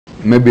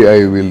maybe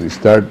I will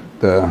start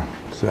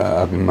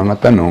sa aking mga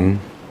tanong,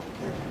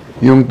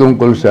 yung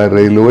tungkol sa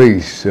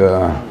railways,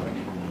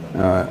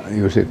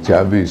 Yusek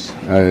Chavez.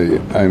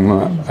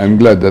 I'm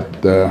glad that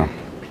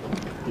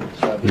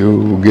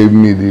you gave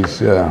me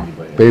this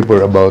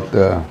paper about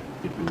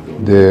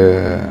the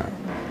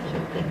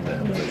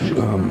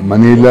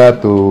Manila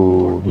to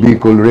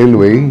Bicol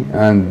Railway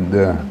and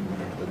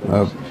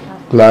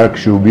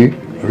Clark-Subic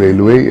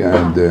Railway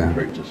and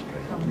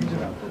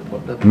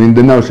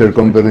Mindanao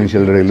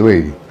Circumferential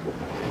Railway.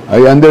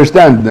 I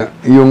understand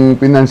yung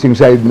financing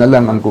side na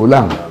lang ang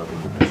kulang.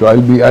 So I'll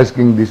be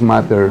asking this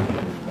matter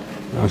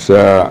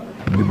sa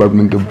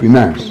Department of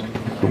Finance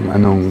kung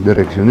anong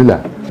direksyon nila.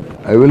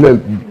 I will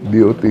help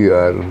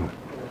DOTR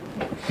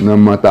na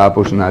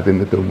matapos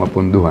natin ito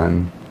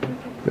mapunduhan.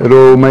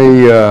 Pero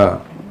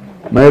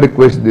may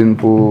request din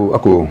po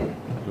ako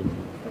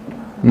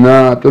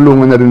na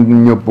tulungan na rin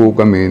niyo po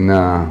kami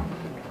na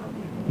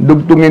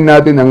dugtungin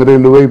natin ang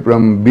railway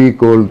from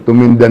Bicol to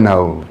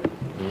Mindanao.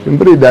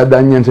 Siyempre,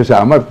 dadaan yan sa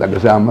Samar.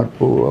 Taga-Samar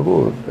po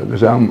ako.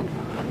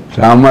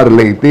 Samar,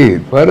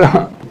 Leyte.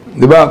 Para,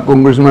 di ba,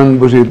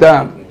 Congressman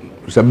Busita,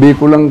 sa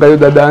Bicol lang kayo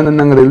dadaanan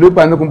ng railway.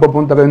 Paano kung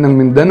papunta kayo ng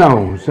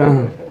Mindanao?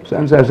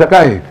 Saan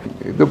sasakay?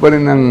 Ito pa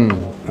rin ang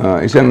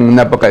isang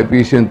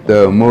napaka-efficient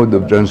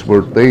mode of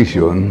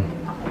transportation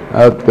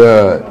at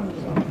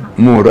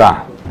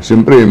mura.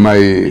 Siyempre,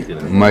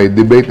 may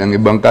debate ang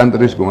ibang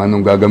countries kung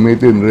anong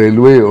gagamitin,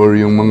 railway or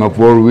yung mga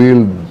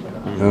four-wheeled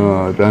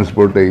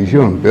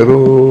transportation. Pero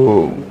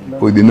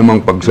pwede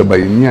namang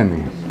pagsabayin yan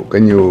eh.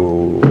 Can you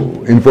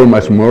inform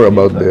us more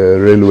about the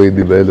railway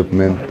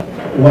development?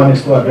 One is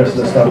to address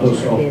the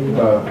status of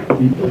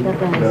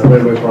the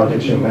railway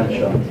projects you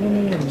mentioned.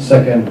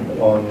 Second,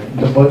 on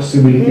the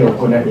possibility of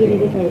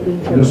connecting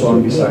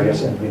Luzon,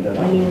 Visayas, and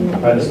Mindanao.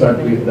 I'll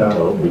start with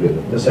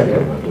the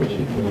second.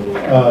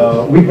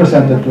 We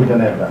presented to the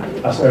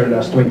NETA as early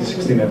as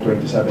 2016 and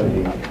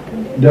 2017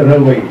 the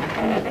railway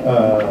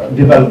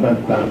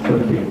development plan for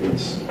the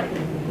Philippines.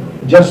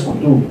 Just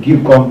to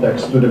give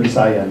context to the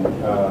Visayan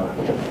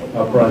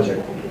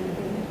project,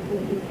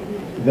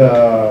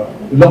 the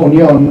La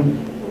Union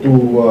to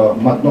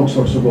Matnog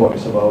Sorsogon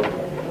is about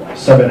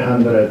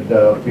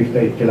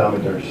 758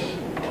 kilometers.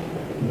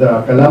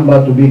 The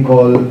Calamba to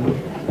Bicol,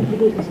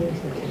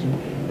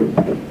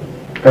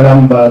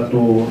 Calamba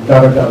to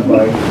Daraga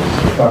Albay,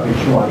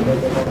 package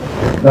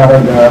 1.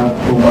 Daraga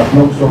to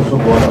Matnog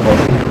Sorsogon, about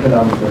 8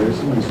 kilometers,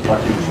 is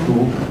package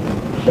 2.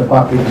 The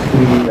package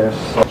 3 is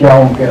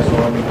Quiaong,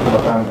 Quezon to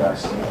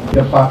Batangas.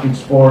 The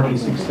package 4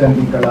 is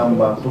extending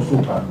Calamba to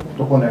Sucat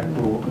to connect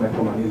to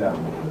Metro Manila.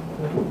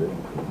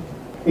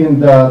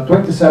 In the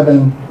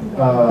 27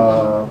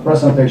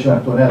 presentation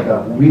at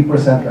TUNETA, we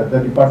presented,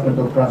 the Department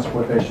of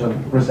Transportation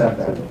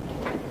presented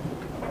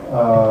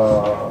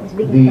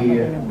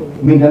the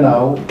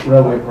Mindanao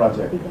Railway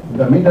Project.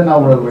 The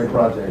Mindanao Railway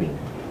Project,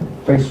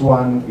 phase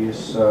 1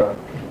 is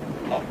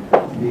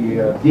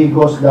the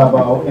Digos,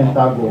 Davao, and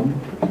Tagum.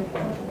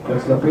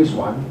 That's the phase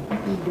 1.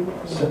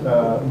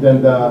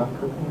 Then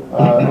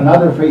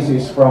another phase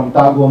is from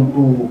Tagum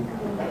to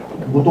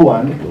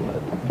Butuan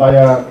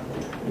via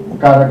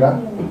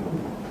Caraga,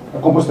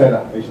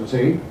 Compostela, I should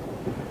say.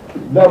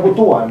 The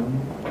Butuan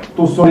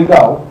to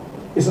Surigao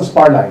is a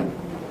spar line.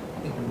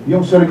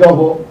 Yung Surigao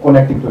ho,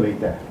 connecting to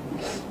Leyte.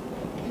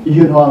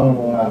 Yun ho ang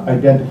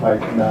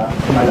identified na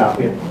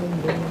malapit.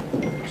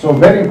 So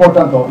very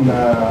important ho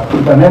na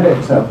the NETA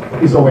itself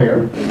is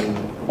aware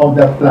of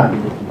that plan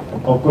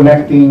of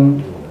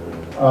connecting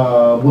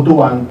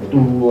Butuan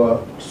to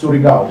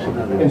Surigao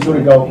and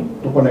Surigao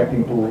to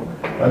connecting to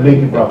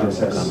Leyte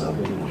provinces.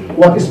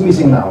 What is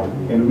missing now,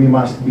 and we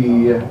must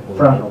be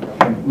frank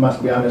and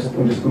must be honest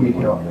in this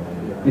committee,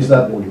 is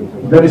that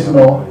there is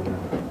no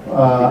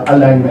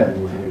alignment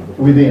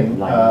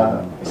within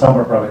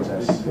Samar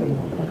provinces.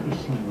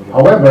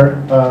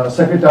 However,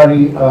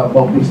 Secretary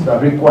Bautista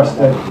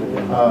requested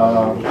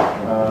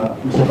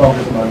Mr.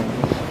 Congressman,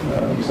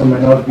 Mr.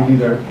 Minority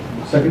Leader,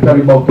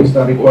 Secretary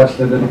Bautista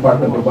requested the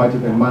Department of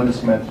Budget and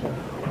Management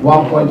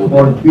 1.4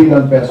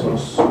 billion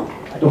pesos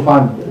to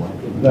fund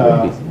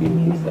the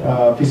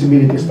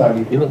feasibility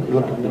study,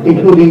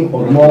 including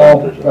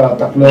Ormoc,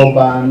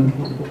 Tacloban.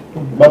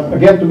 But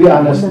again, to be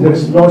honest, there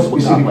is no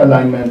specific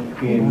alignment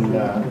in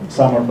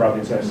Samar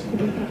provinces.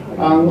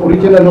 Ang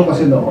original no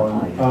kasi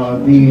noon,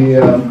 the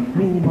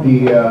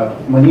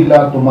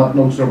Manila to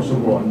Matnog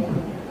Sorsogon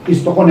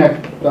is to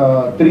connect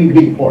 3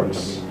 big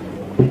ports.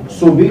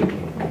 Subic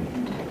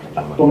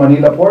to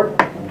Manila Port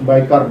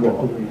by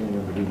cargo.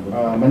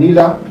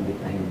 Manila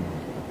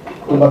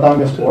to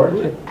Batangas Port.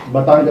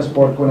 Batangas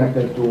Port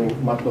connected to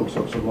Matnog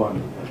Sorsogon.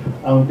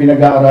 Ang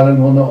pinag-aaralan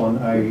mo noon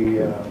ay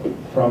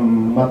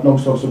from Matnog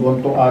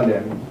Sorsogon to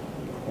Allen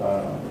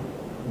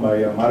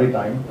by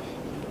Maritime.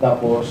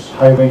 Tapos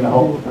highway na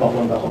ho,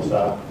 papunta ko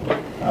sa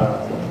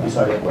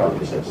Visayas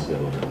provinces.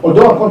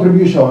 Although ang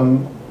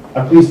contribution,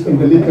 at least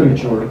in the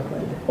literature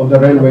of the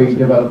railway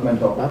development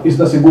is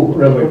the Cebu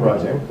Railway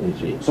Project.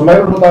 So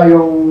mayroon po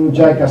tayong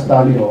Jai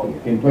Castalio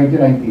in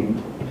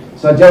 2019,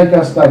 Sa JICA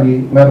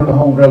study, meron na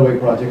hong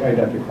railway project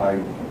identified.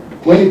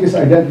 When it is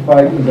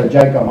identified in the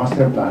JICA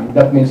master plan,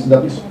 that means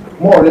that is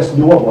more or less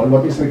doable.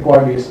 What is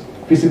required is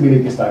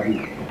feasibility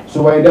study.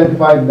 So we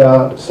identified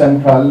the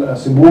central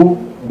Cebu,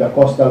 the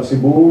coastal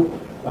Cebu,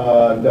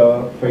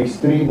 the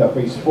phase 3, the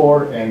phase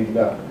 4, and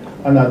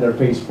another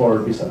phase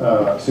for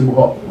Cebu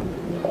Hop.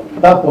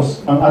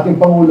 Tapos, ang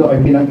ating Pangulo ay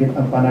binanggit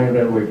ang Panay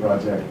Railway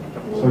Project.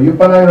 So yung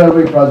Panay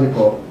Railway Project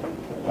ko,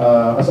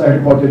 as I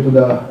reported to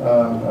the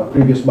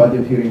previous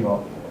budget hearing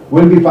ko,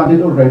 will be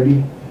funded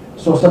already.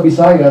 So sa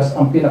Visayas,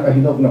 ang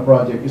pinakahinog na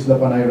project is the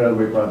Panay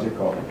Railway Project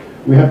ko.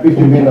 We have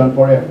 50 million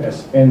for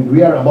FS, and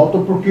we are about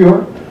to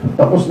procure,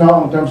 tapos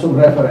now in terms of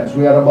reference,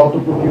 we are about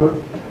to procure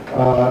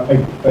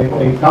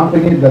a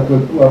company that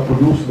will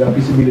produce the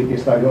feasibility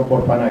study for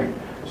Panay.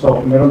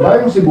 So meron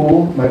tayong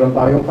Cebu, meron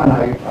tayong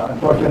Panay.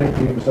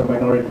 Unfortunately, Mr.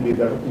 Minority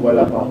Leader,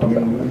 wala pa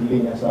kaming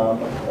linya sa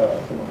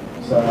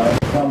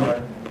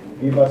Samar.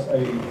 Give us a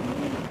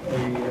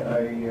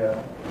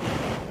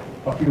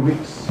few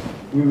weeks.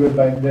 We will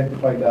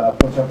identify the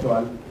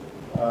conceptual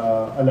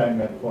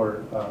alignment for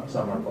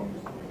Samar.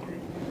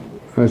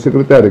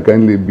 Secretary,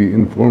 kindly be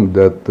informed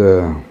that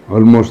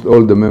almost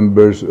all the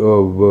members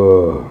of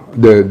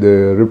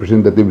the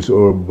representatives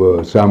of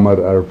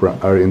Samar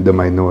are in the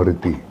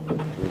minority.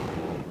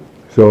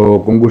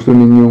 So kung gusto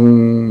ninyong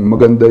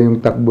maganda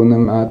yung takbo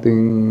ng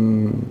ating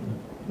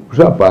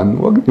usapan,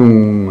 huwag niyong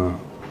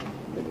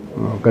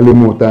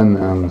kalimutan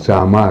ang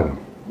Samar.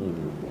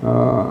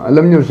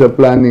 Alam niyo sa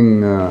planning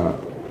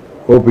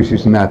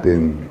offices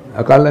natin,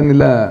 akala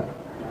nila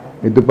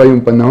ito pa yung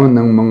panahon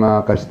ng mga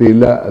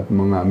Kastila at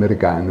mga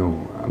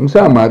Amerikano. Ang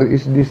Samar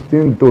is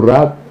destined to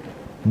rot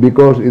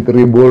because it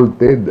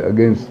revolted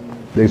against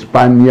the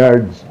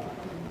Spaniards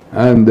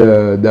and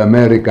the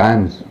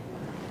Americans.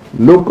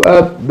 Look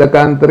at the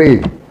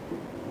country.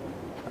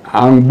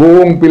 Ang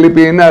buong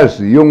Pilipinas,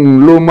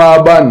 yung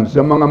lumaban sa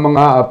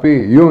mga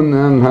api, yun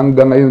ang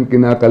hanggang ngayon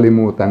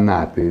kinakalimutan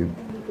natin.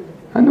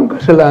 Anong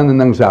kasalanan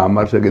ng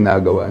Samar sa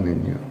ginagawa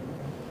ninyo?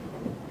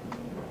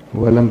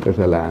 Walang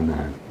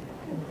kasalanan.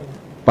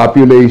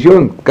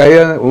 Population,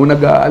 kaya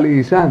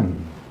nag-aalisan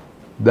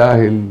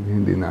dahil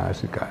hindi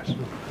naasikaso.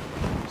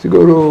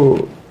 Siguro,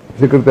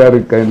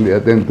 Secretary, kindly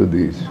attend to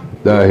this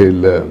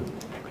dahil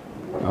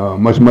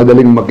mas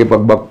madaling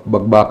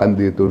makipagbakbakan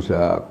dito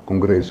sa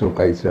Kongreso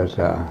kaysa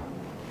sa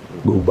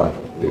gubat,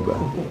 di ba?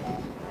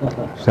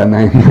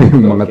 Sanay na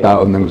yung mga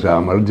tao ng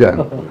Samar dyan.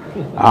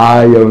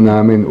 Ayaw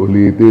namin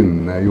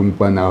ulitin na yung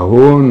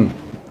panahon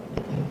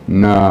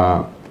na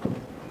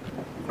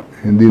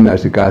hindi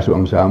naasikaso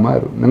ang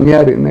Samar.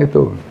 Nangyari na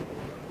ito.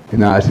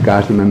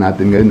 Inaasikaso na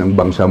natin ngayon ang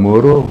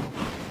Bangsamoro.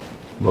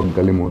 Huwag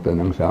kalimutan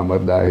ang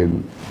Samar dahil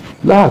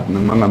lahat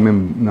ng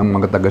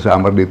mga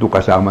taga-Samar dito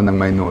kasama ng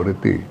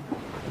minority.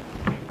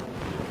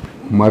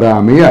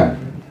 Marami yan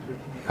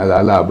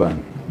alalaban.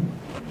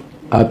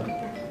 At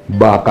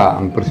baka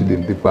ang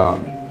presidente pa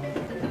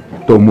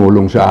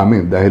tumulong sa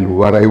amin dahil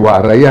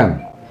waray-waray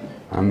yan.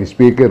 Ang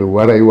speaker,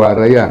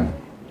 waray-waray yan.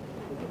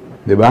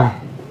 Di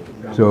ba?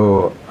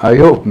 So, I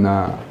hope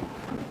na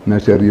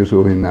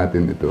seryosuhin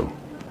natin ito.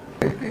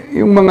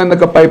 Yung mga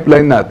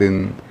naka-pipeline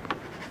natin,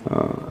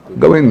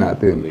 gawin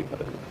natin.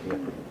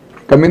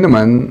 Kami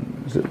naman,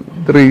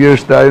 3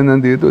 years tayo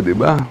nandito, di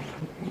ba?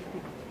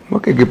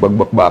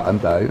 Makikipagbakbakan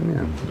tayo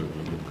niyan.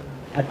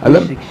 At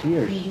 6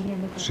 years.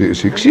 6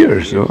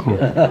 years, oh.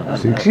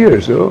 6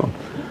 years, oh.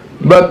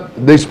 But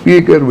the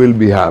speaker will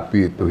be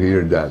happy to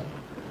hear that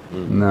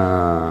na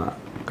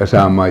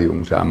kasama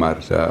yung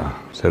Samar sa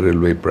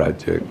railway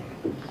project.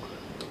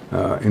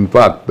 In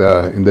fact,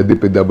 in the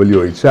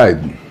DPWH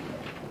side,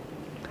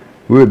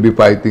 we will be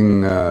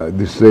fighting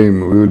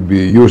we will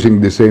be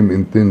using the same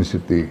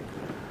intensity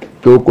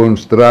to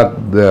construct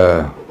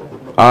the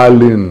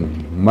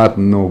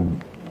Alin-Matnog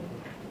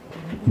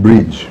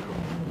Bridge.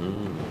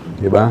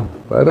 Diba?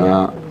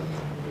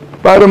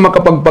 Para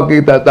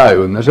makapagpakita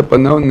tayo na sa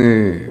panahon ni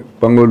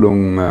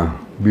Pangulong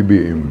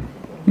BBM,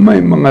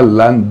 may mga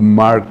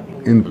landmark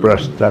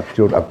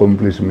infrastructure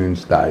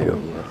accomplishments tayo.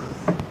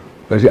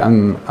 Kasi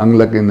ang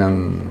laki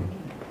ng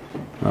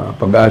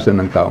pag-asa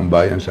ng taong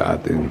bayan sa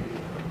atin.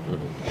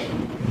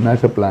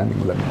 Nasa planning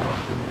lang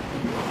natin.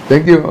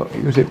 Thank you,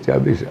 Yusek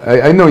Chavez.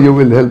 I know you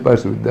will help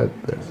us with that.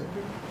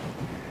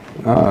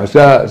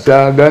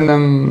 Sa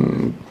ganang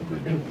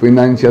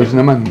financials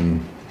naman,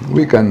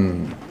 we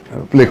can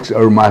flex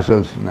our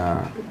muscles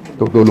na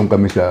tutulong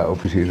kami sa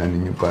opisina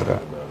ninyo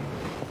para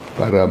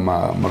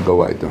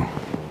magawa ito.